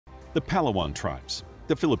The Palawan tribes,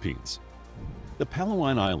 the Philippines. The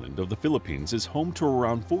Palawan island of the Philippines is home to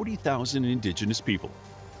around 40,000 indigenous people.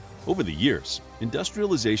 Over the years,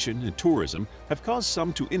 industrialization and tourism have caused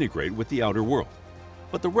some to integrate with the outer world,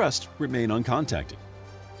 but the rest remain uncontacted.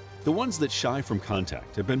 The ones that shy from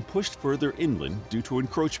contact have been pushed further inland due to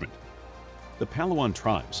encroachment. The Palawan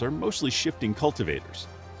tribes are mostly shifting cultivators.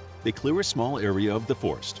 They clear a small area of the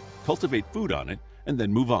forest, cultivate food on it, and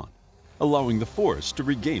then move on, allowing the forest to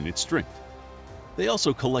regain its strength. They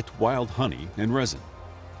also collect wild honey and resin.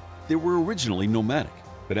 They were originally nomadic,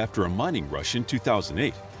 but after a mining rush in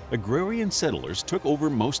 2008, agrarian settlers took over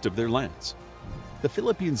most of their lands. The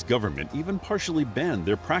Philippines government even partially banned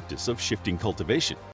their practice of shifting cultivation,